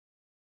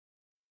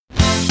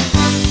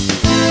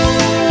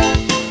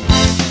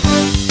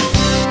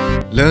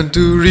Learn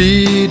to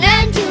read.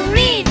 Learn to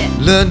read.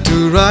 Learn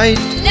to write.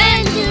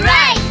 Learn to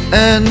write.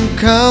 And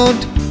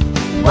count.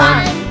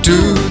 1,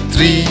 2,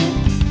 3.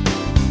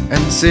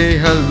 And say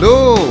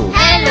hello.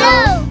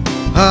 Hello.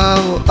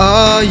 How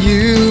are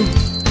you?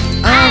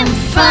 I'm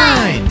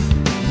fine.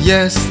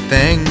 Yes,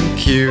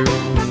 thank you.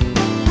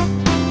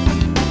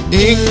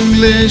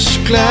 English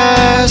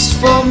class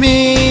for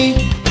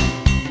me.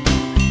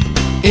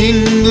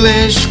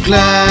 English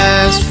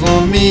class for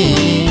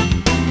me.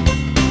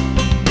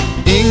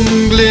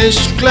 English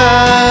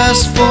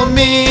class for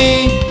me.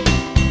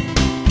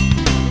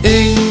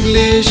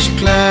 English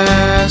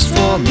class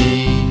for me.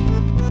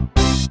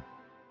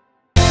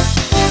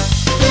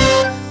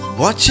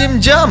 Watch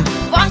him jump.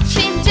 Watch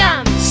him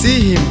jump.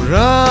 See him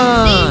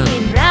run. See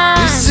him run.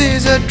 This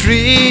is a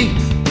tree.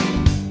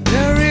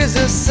 There is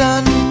a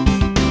sun.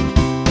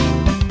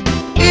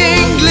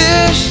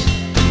 English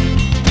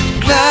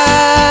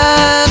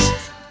class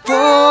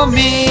for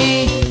me.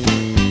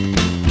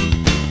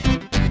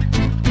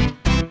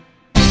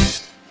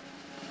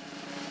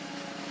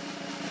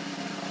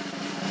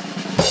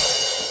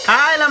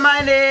 Hi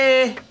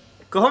Lamaine.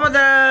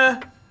 Kohomada?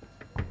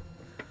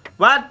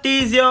 What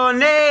is your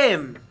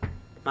name?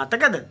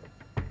 Matakada?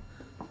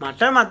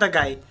 Mata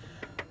matakai.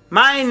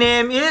 My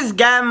name is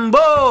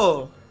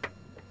Gambo.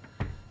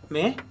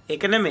 මේ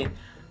ඒක නෙමෙයි.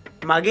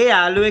 මගේ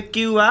යාළුවෙක්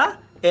කිව්වා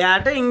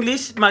එයාට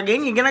ඉංග්‍රීසි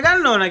මගෙන් ඉගෙන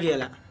ගන්න ඕන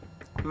කියලා.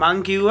 මං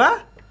කිව්වා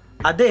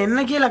අද එන්න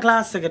කියලා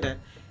ක්ලාස් එකට.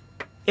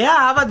 එයා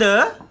ආවද?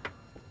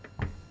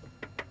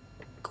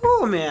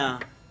 කොහොමයා?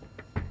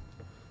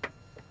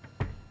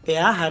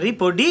 එයා හරි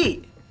පොඩි.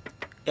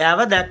 එයාව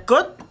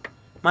දැක්කොත්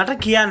මට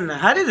කියන්න.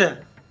 හරිද?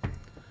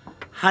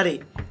 හරි.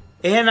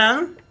 එහෙනම්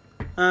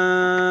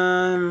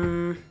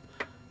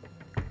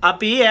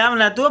අපි එයාම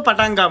නැතුව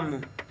පටන් ගමු.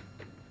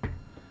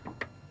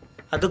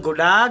 අද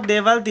ගොඩාක්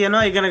දේවල්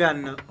තියෙනවා ඉගෙන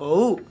ගන්න.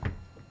 ඔව්.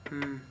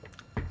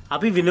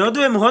 අපි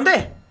විනෝදුවෙමු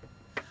හොඳේ?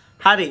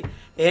 හරි.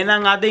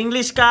 එහෙනම් අද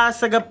ඉංග්‍රීසි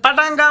ක්ලාස් එක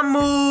පටන්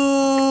ගමු.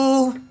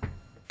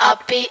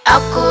 අපි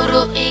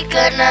අකුරු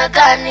ඉගෙන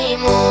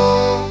ගනිමු.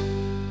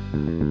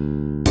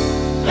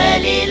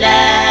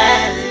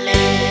 වැලිලැල්ලේ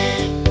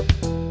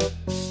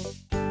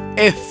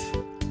F.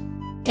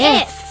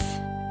 F.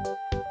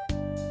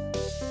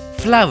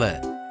 Flower.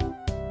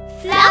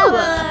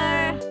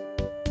 Flower.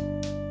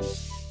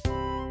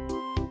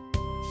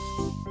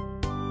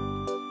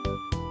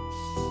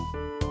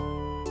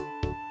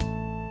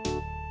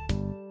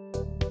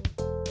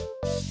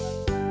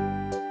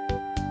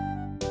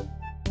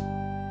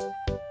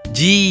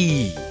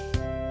 G.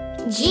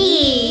 G.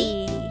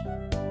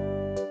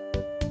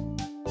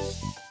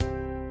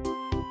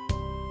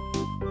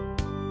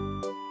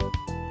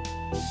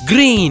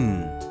 Green.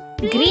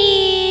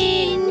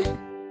 Green.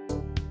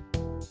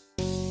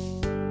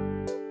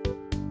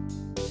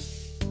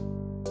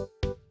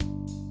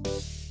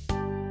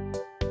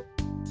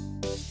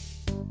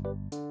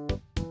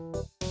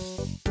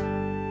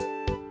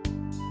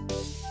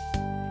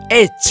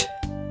 H.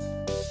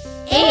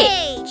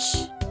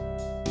 H.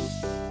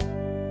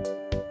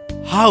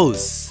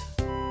 House.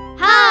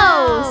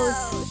 House.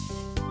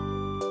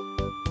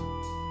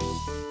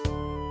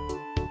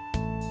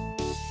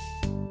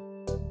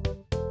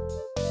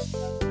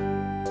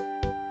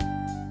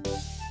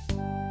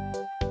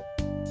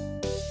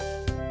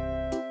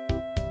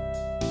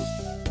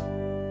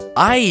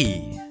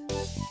 I.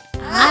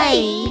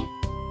 I.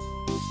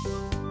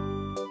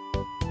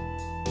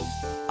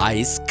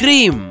 Ice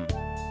cream.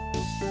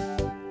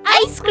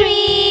 Ice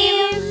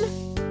cream.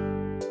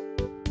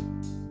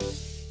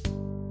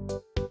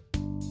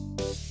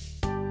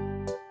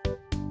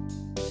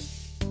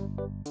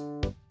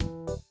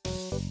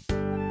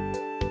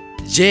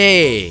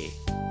 J.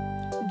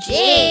 J.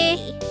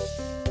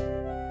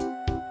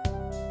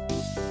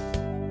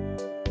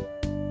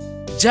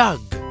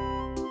 Jug.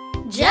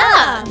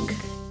 Jug.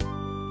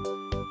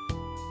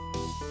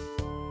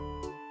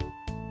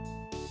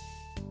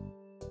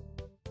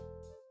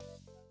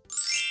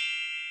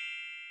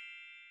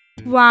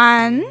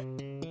 One,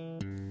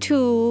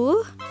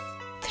 2,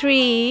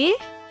 3,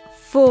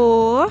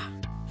 4,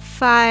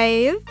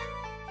 5,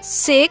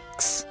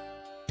 6,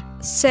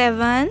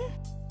 7,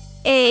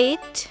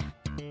 8,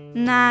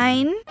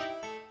 9,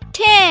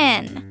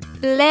 10,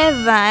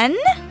 11,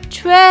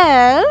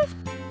 12,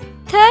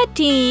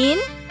 13,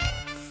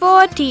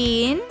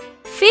 14,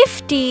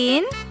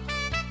 15,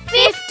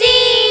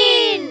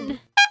 15.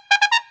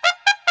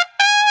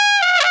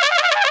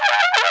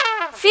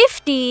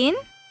 15,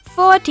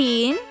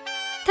 14,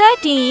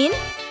 13,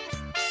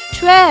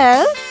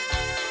 12,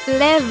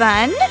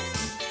 11,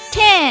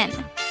 10,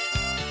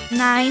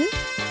 9,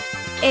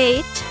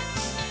 8,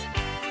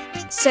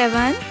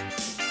 7,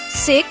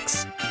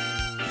 6,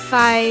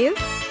 5,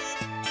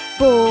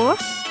 4,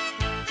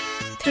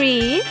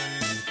 3,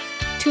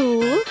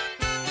 2,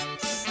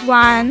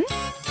 1.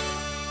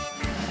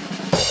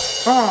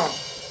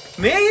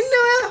 මේ ඉන්න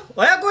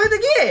ඔයා කොහෙද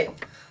ගියේ?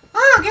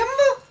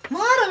 ගැම්බෝ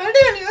මාර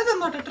වැඩේ නේද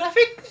මට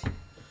ට්‍රැෆික්.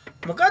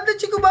 මොකද්ද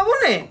චිකු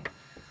බබුනේ?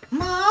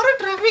 මාර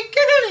ට්‍රැෆික්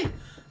එකනේ.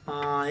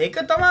 ඒක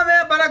තමයි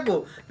මේ පරක්කු.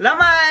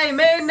 ළමයි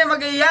මේ ඉන්නේ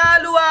මගේ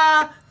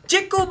යාළුවා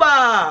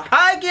චිකුබා.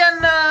 හායි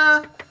කියන්න.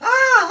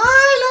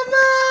 හායි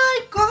ළමයි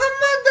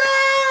කොහොමද?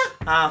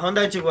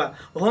 හොඳයි චිකුබා.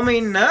 ඔහොම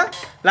ඉන්න.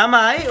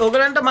 ළමයි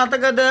ඔයගලන්ට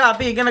මතකද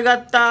අපි ඉගෙන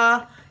ගත්තා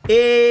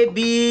A B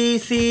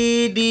C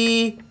D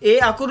ඒ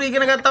අකුරු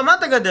ඉගෙන ගත්තා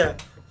මතකද?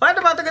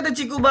 ඔයාලට මතකද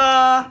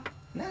චිකුබා?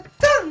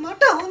 නැත්තම්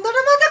මට හොඳට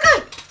මතකයි.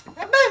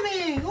 හැබැයි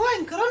මේ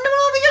ඔයන් කරන්න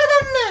මොනවද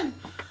කියලා දන්නේ නැහැ.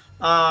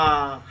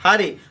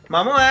 හරි.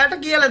 මම ඔයාලට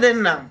කියලා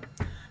දෙන්නම්.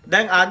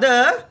 දැන් අද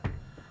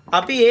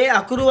අපි ඒ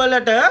අකුරු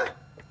වලට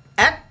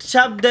at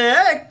ශබ්දය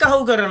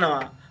එක්කහුව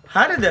කරනවා.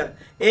 හරිද?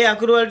 ඒ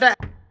අකුරු වලට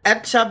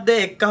at ශබ්දය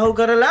එක්කහුව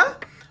කරලා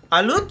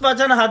අලුත්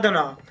වචන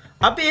හදනවා.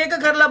 අපි ඒක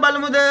කරලා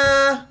බලමුද?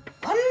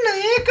 අන්න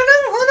ඒක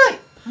නම් හොඳයි.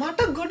 මට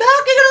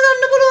ගොඩාක් ඉගෙන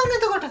ගන්න පුළුවන්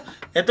එතකොට.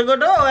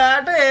 එතකොට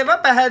ඔයාට ඒව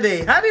පැහැදෙයි.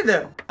 හරිද?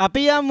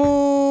 අපි යමු.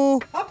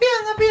 අපි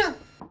යමු.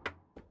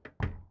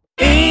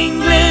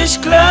 English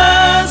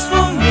class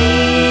for me.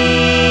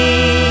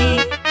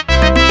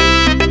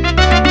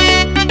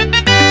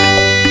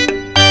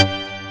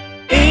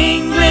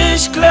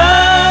 English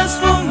class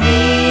for me.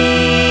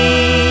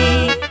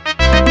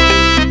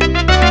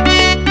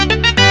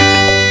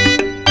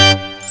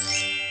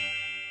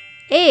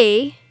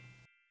 A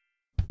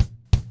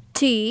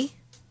T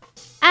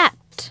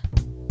at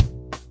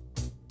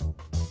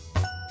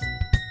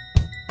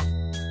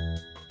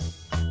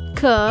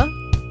K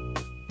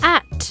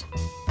at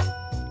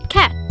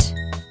cat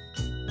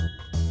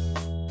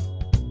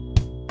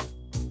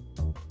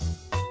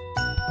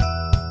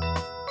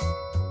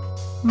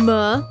M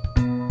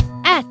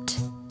at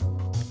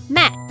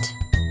mat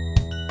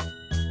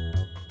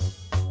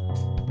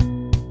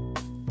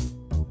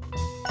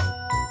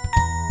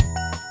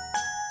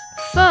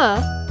F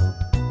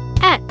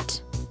at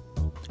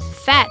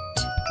fat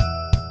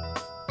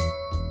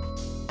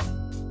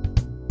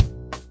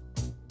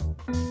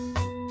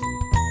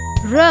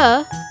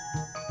R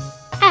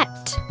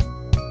at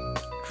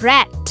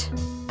rat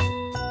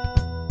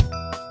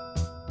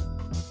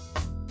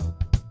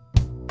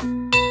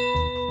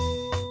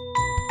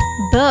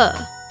B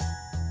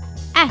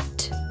at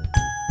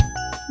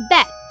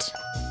bat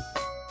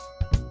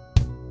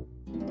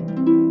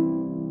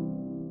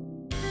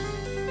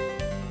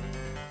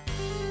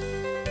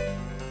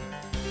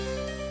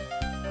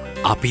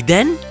අපි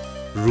දැන්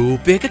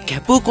රූපයක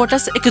කැපූ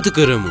කොටස් එකතු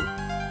කරමු.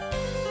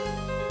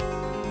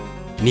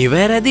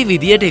 නිවැරදි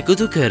විදියට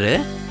එකතු කර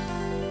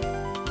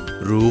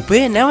රූපය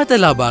නැවත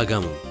ලබා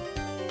ගමු.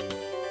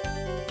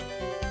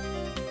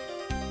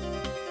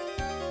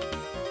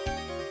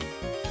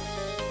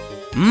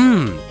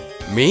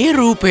 මේ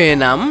රූපය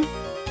නම්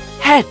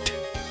hat.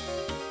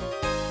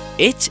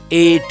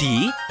 H-A-T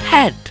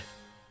hat.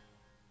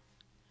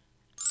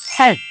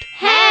 Hat.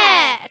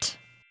 hat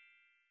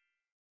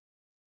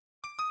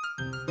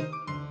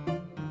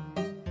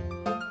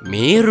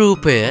මේ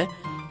රූපය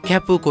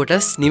කැපූ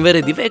කොටස්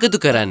නිවැරදිව එකතු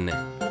කරන්න.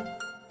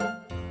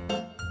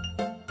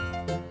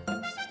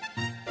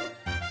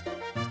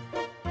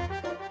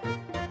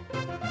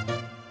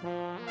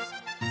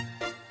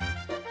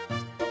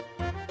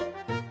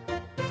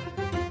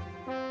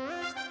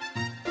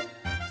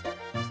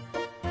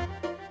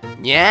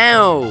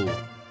 Meow.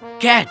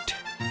 Cat.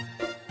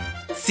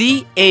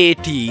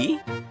 C-A-T.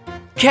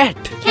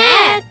 Cat.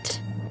 cat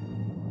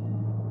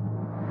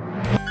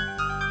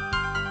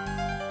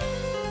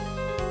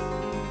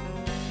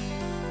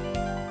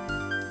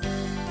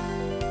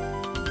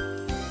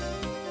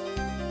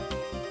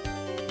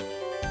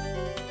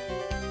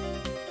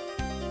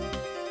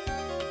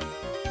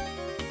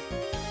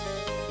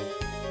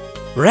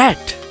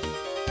Rat.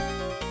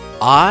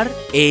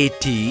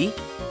 R-A-T.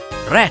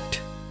 Rat.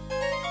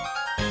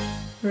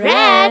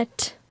 rat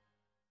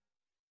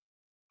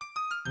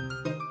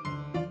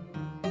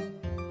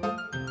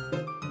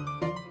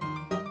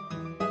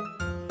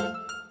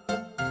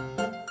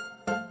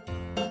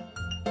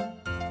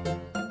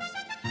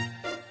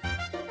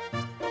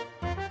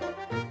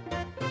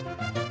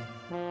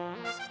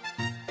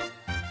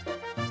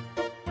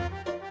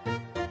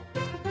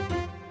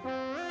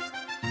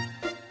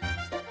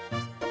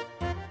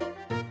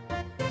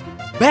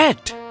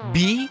Bat.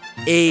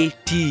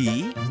 B-A-T.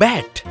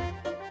 Bat.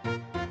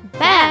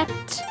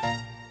 bat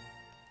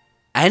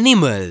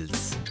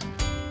Animals.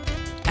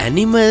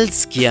 Animals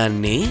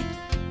කියන්නේ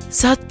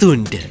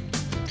සත්තුන්ට.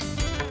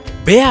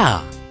 Bear.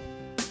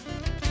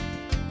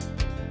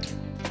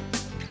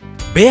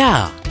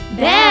 Bear.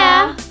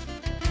 bear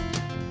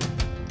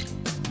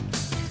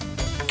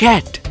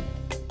Cat.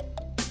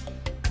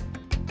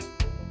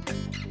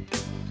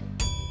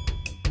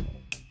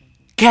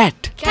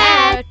 Cat.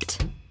 cat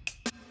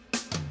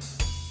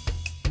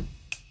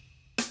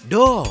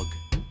Dog.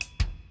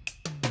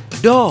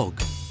 Dog.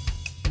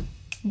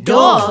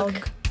 dog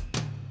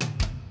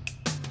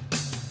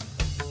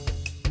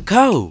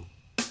Cow.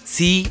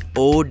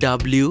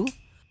 C-O-W.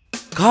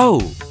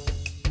 Cow.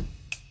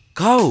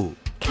 Cow.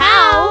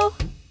 cow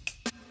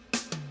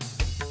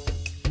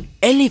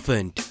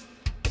Elephant.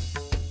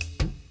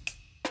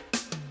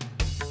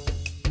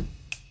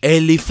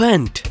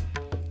 Elephant.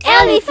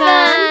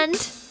 elephant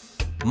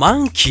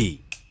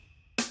Monkey.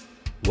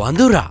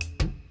 Wandura.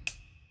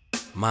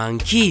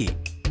 Monkey.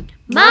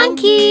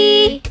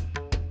 Monkey.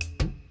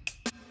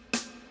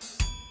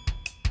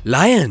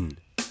 Lion.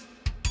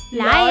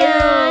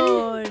 Lion.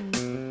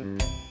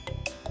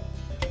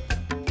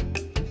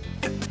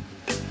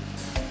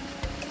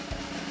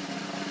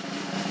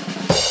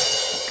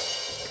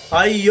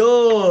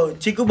 අයියෝ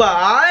චිකුබා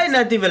ආයේ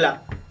නැති වෙලා.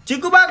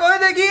 චිකුබා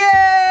කොහෙද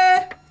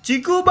ගියේ?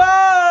 චිකුබා!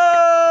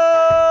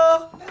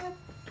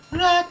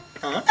 Rat,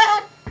 Huh?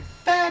 at,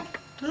 pat,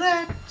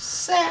 rat,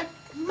 sat,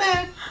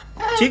 mat.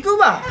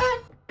 චිකුබා!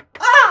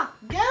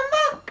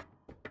 Gambo!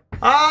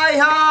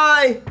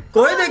 Hi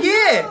කොහෙද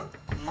ගියේ?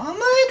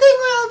 මම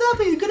ඉතින් ඔයාලට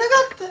අපි ඉගෙන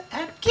ගත්ත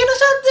ඇට් කියන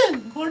ශබ්දයෙන්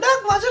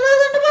ගොඩක් වචන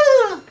හදන්න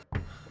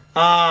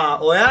බලුණා.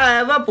 ඔයා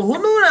ඒව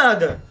පුහුණු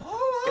වුණාද?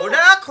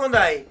 ගොඩක්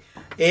හොඳයි.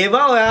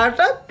 ඒවා ඔයාට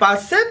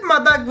පස්සෙත්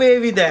මතක්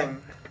වේවි දැන්.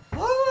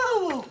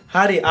 ඔව්.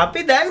 හරි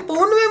අපි දැන්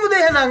පුහුණු වෙමුද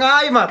එහෙනම්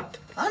ආයිමත්?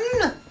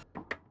 අන්න.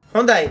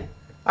 හොඳයි.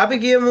 අපි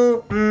කියමු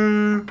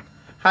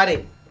හරි.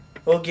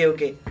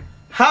 Okay.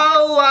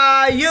 How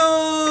are you?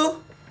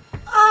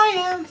 I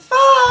am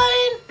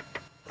fine.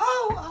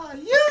 How are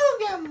you,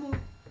 Gambo?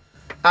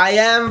 I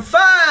am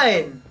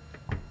fine.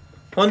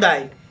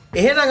 හොඳයි.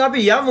 එහෙනම්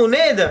අපි යමු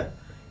නේද?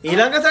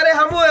 ඊළඟ සැරේ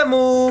හමු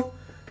වෙමු.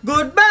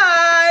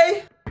 Goodbye.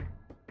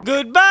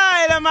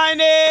 Goodbye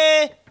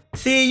ළමයිනේ.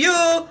 See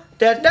you.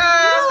 Tata.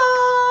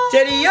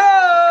 Cheerio.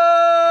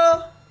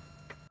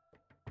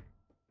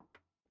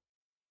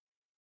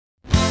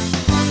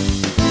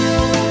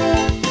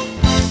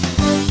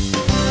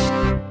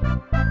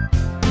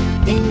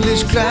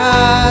 English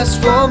class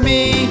for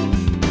me.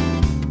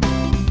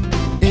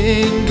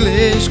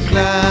 English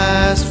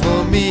class for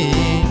me.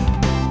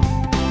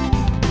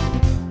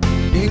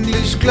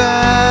 English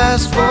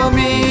class for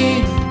me.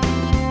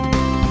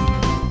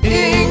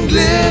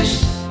 English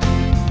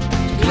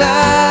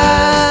class.